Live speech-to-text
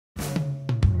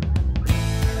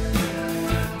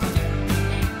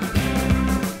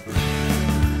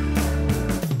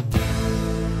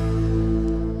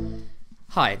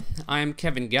Hi, I'm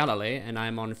Kevin Galalae and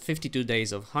I'm on 52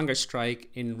 days of hunger strike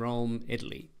in Rome,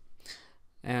 Italy.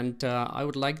 And I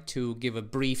would like to give a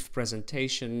brief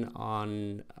presentation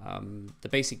on the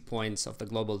basic points of the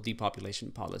global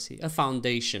depopulation policy, a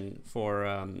foundation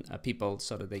for people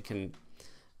so that they can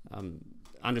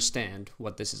understand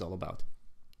what this is all about.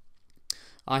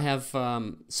 I have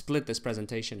split this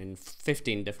presentation in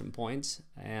 15 different points,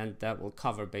 and that will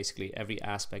cover basically every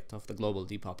aspect of the global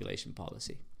depopulation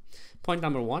policy. Point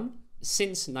number one,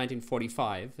 since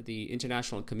 1945, the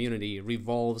international community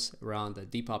revolves around the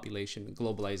depopulation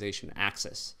globalization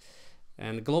axis.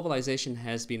 And globalization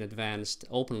has been advanced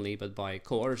openly but by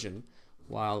coercion,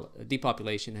 while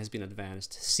depopulation has been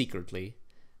advanced secretly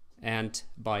and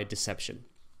by deception.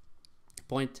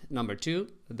 Point number two,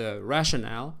 the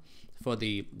rationale for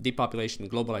the depopulation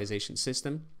globalization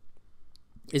system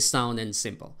is sound and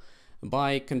simple.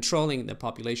 By controlling the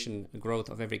population growth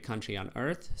of every country on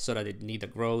Earth so that it neither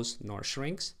grows nor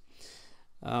shrinks,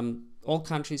 all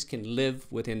countries can live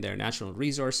within their natural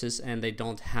resources and they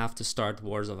don't have to start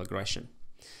wars of aggression.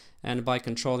 And by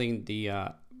controlling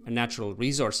the natural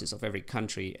resources of every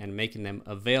country and making them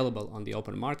available on the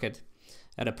open market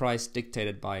at a price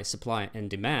dictated by supply and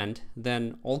demand,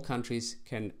 then all countries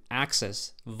can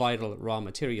access vital raw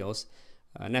materials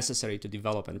necessary to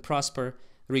develop and prosper,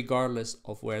 regardless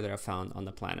of where they are found on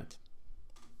the planet.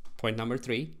 Point number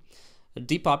three,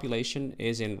 depopulation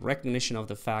is in recognition of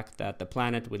the fact that the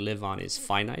planet we live on is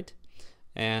finite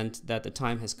and that the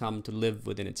time has come to live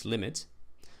within its limits,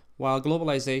 while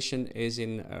globalization is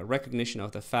in recognition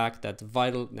of the fact that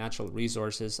vital natural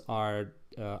resources are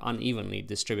unevenly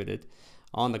distributed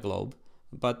on the globe,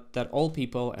 but that all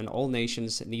people and all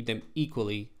nations need them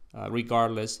equally,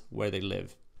 regardless where they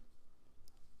live.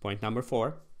 Point number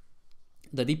four,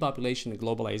 the depopulation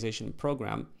globalization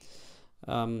program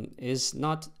is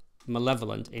not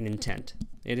malevolent in intent.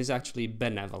 It is actually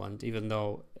benevolent, even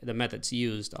though the methods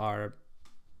used are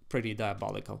pretty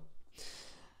diabolical.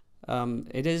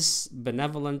 It is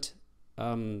benevolent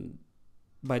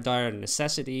by dire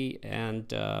necessity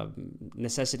and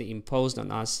necessity imposed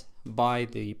on us by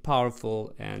the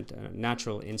powerful and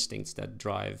natural instincts that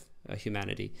drive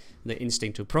humanity, the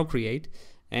instinct to procreate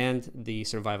and the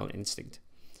survival instinct.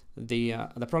 The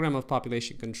program of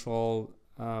population control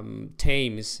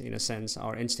tames, in a sense,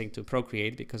 our instinct to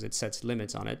procreate because it sets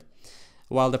limits on it,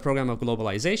 while the program of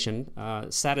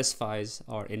globalization satisfies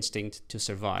our instinct to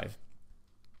survive.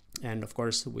 And of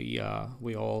course, we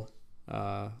all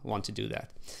want to do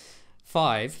that.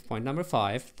 Point number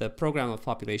five, the program of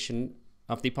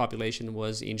depopulation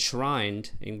was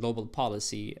enshrined in global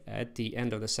policy at the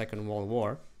end of the Second World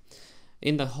War,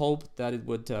 in the hope that it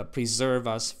would preserve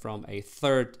us from a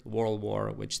third world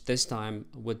war, which this time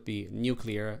would be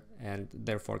nuclear and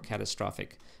therefore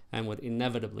catastrophic, and would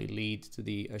inevitably lead to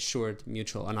the assured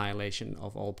mutual annihilation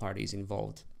of all parties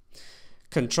involved.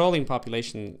 Controlling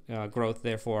population growth,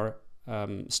 therefore,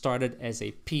 started as a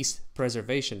peace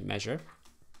preservation measure,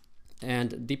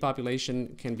 and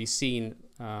depopulation can be seen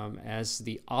as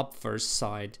the obverse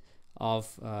side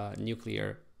of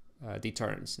nuclear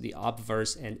deterrence, the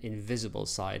obverse and invisible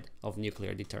side of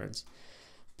nuclear deterrence.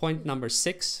 Point number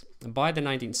six, by the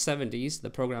 1970s,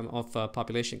 the program of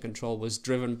population control was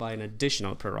driven by an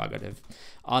additional prerogative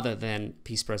other than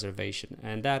peace preservation,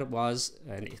 and that was,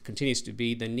 and it continues to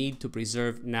be, the need to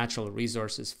preserve natural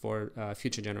resources for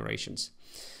future generations.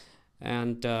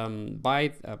 And by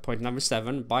point number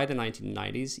seven, by the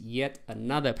 1990s, yet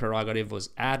another prerogative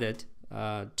was added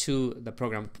to the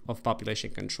program of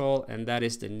population control, and that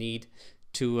is the need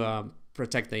to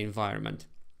protect the environment.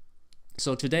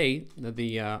 So today,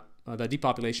 the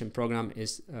depopulation program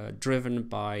is driven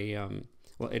by,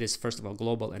 well, it is first of all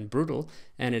global and brutal,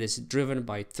 and it is driven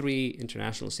by three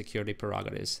international security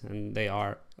prerogatives, and they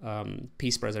are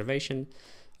peace preservation,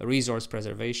 resource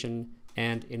preservation,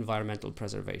 and environmental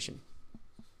preservation.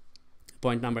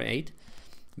 Point number eight,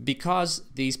 because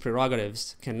these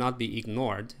prerogatives cannot be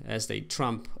ignored as they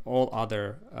trump all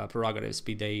other prerogatives,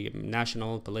 be they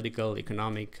national, political,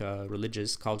 economic,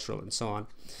 religious, cultural, and so on,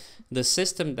 the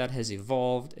system that has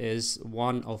evolved is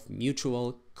one of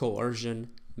mutual coercion,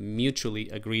 mutually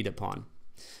agreed upon.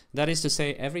 That is to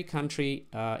say, every country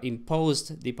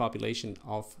imposed depopulation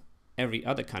of every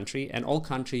other country, and all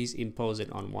countries impose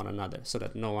it on one another so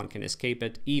that no one can escape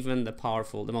it, even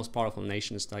the most powerful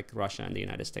nations like Russia and the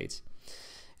United States.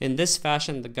 In this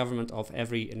fashion, the government of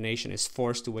every nation is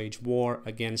forced to wage war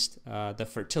against the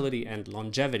fertility and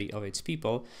longevity of its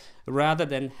people, rather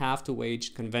than have to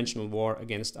wage conventional war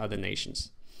against other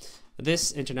nations.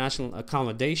 This international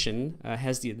accommodation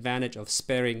has the advantage of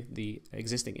sparing the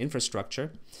existing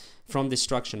infrastructure from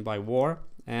destruction by war,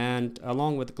 And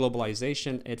along with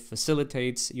globalization, it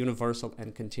facilitates universal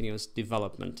and continuous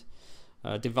development.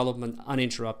 Development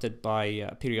uninterrupted by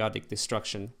periodic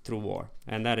destruction through war.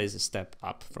 And that is a step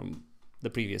up from the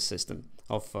previous system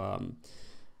of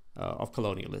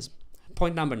colonialism.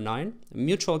 Point number 9,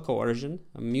 mutual coercion,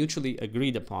 mutually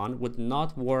agreed upon, would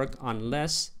not work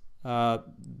unless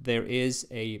there is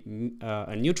a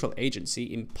neutral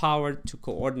agency empowered to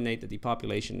coordinate the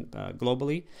depopulation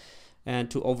globally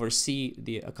and to oversee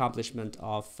the accomplishment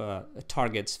of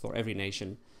targets for every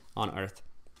nation on Earth.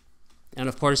 And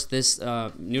of course, this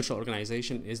neutral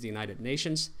organization is the United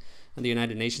Nations. And the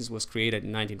United Nations was created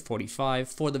in 1945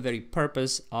 for the very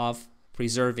purpose of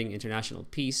preserving international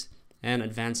peace and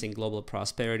advancing global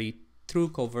prosperity through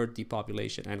covert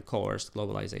depopulation and coerced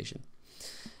globalization.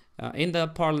 In the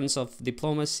parlance of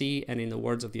diplomacy and in the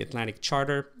words of the Atlantic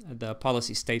Charter, the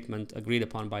policy statement agreed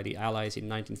upon by the Allies in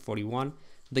 1941,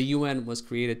 the UN was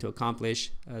created to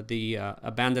accomplish the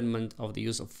abandonment of the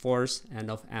use of force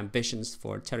and of ambitions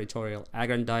for territorial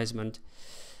aggrandizement,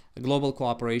 global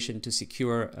cooperation to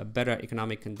secure better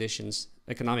economic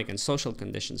and social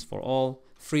conditions for all,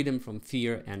 freedom from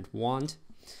fear and want,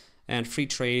 and free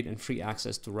trade and free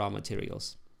access to raw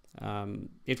materials.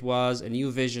 It was a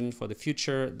new vision for the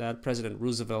future that President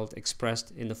Roosevelt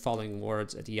expressed in the following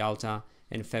words at Yalta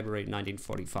in February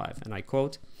 1945, and I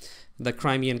quote, "The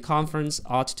Crimean Conference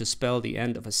ought to spell the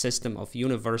end of a system of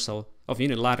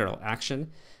unilateral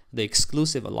action, the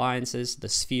exclusive alliances, the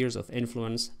spheres of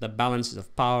influence, the balances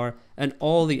of power, and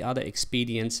all the other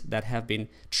expedients that have been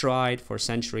tried for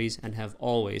centuries and have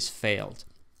always failed.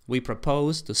 We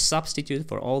propose to substitute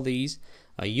for all these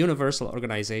a universal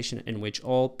organization in which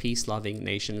all peace-loving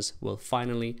nations will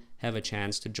finally have a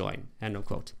chance to join." End of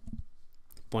quote.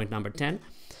 Point number 10.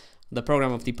 The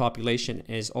program of depopulation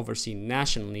is overseen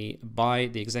nationally by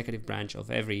the executive branch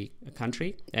of every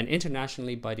country and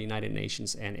internationally by the United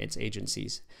Nations and its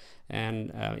agencies,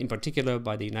 and in particular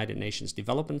by the United Nations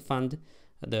Development Fund,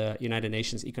 the United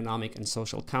Nations Economic and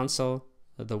Social Council,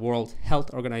 the World Health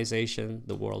Organization,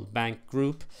 the World Bank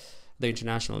Group, the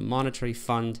International Monetary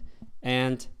Fund,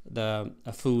 and the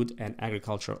Food and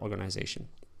Agriculture Organization.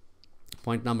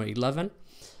 Point number 11.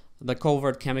 The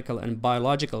covert chemical and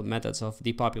biological methods of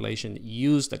depopulation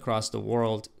used across the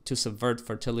world to subvert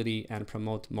fertility and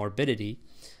promote morbidity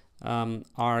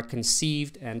are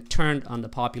conceived and turned on the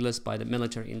populace by the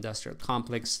military-industrial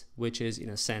complex, which is, in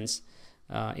a sense,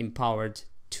 empowered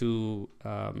to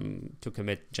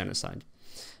commit genocide.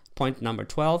 Point number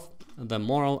 12, the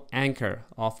moral anchor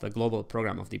of the global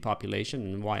program of depopulation,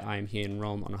 and why I'm here in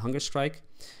Rome on a hunger strike,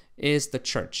 is the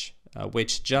Church,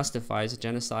 which justifies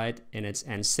genocide in its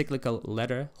encyclical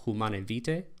letter Humanae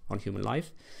Vitae, on human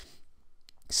life,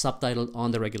 subtitled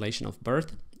On the Regulation of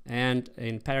Birth, and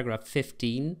in paragraph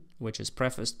 15, which is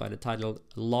prefaced by the title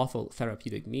Lawful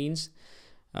Therapeutic Means,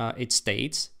 it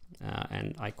states,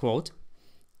 and I quote,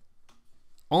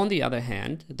 "On the other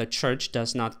hand, the Church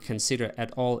does not consider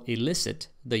at all illicit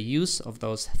the use of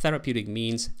those therapeutic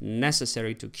means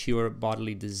necessary to cure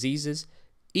bodily diseases,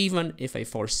 even if a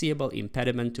foreseeable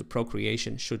impediment to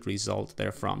procreation should result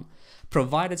therefrom,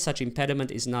 provided such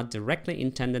impediment is not directly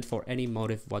intended for any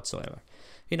motive whatsoever."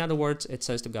 In other words, it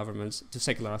says to governments, to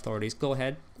secular authorities, go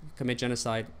ahead, commit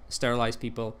genocide, sterilize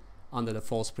people under the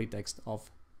false pretext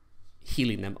of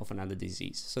healing them of another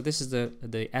disease. So this is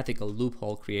the ethical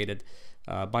loophole created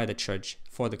by the Church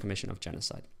for the commission of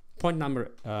genocide. Point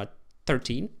number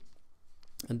 13.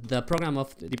 The program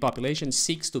of depopulation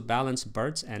seeks to balance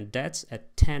births and deaths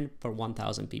at 10 per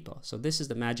 1,000 people. So this is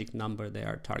the magic number they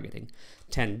are targeting.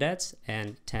 10 deaths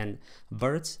and 10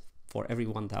 births for every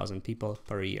 1,000 people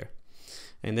per year.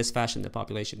 In this fashion, the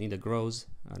population neither grows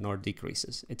nor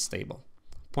decreases. It's stable.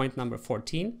 Point number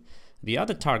 14. The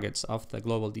other targets of the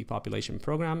global depopulation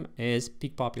program is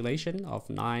peak population of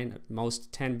 9, at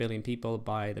most 10 billion people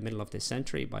by the middle of this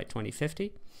century, by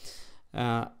 2050,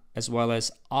 as well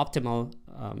as optimal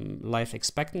life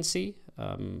expectancy,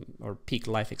 or peak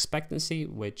life expectancy,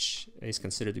 which is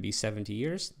considered to be 70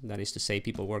 years. That is to say,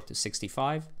 people work to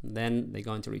 65, then they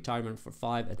go into retirement for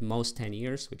 5, at most 10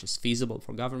 years, which is feasible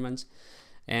for governments,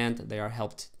 and they are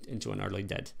helped into an early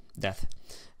death.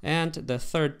 And the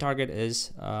third target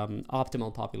is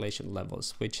optimal population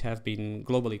levels, which have been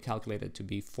globally calculated to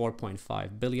be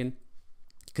 4.5 billion,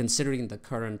 considering the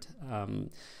current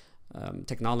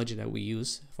technology that we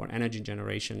use for energy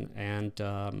generation and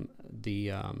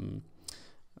the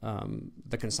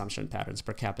consumption patterns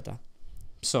per capita.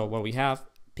 So what we have,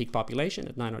 peak population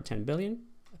at 9 or 10 billion,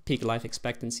 peak life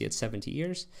expectancy at 70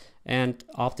 years, and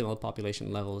optimal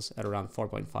population levels at around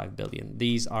 4.5 billion.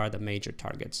 These are the major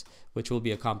targets, which will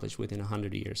be accomplished within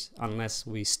 100 years, unless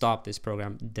we stop this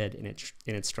program dead in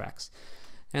its tracks.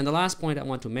 And the last point I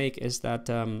want to make is that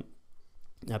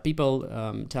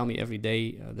people tell me every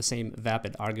day the same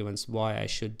vapid arguments why I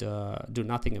should do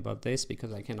nothing about this,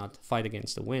 because I cannot fight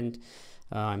against the wind.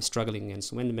 I'm struggling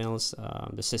against windmills.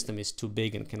 The system is too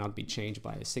big and cannot be changed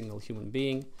by a single human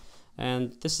being.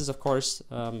 And this is, of course,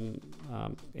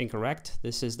 incorrect.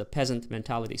 This is the peasant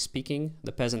mentality speaking,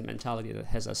 the peasant mentality that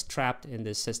has us trapped in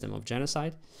this system of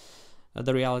genocide.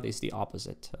 The reality is the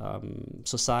opposite.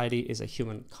 Society is a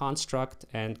human construct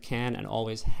and can and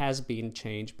always has been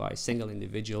changed by single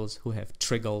individuals who have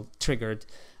triggered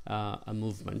a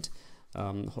movement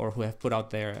or who have put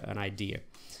out there an idea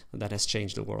that has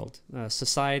changed the world.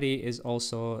 Society is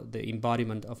also the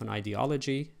embodiment of an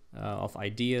ideology, of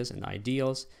ideas and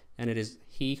ideals, and it is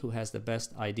he who has the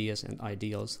best ideas and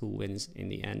ideals who wins in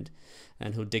the end,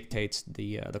 and who dictates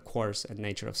the course and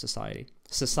nature of society.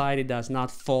 Society does not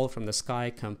fall from the sky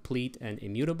complete and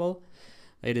immutable.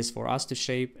 It is for us to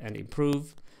shape and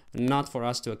improve, not for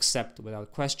us to accept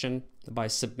without question by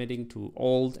submitting to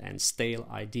old and stale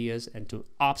ideas and to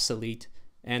obsolete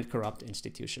and corrupt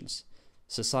institutions.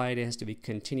 Society has to be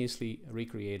continuously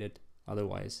recreated,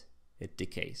 otherwise it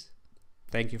decays.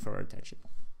 Thank you for your attention.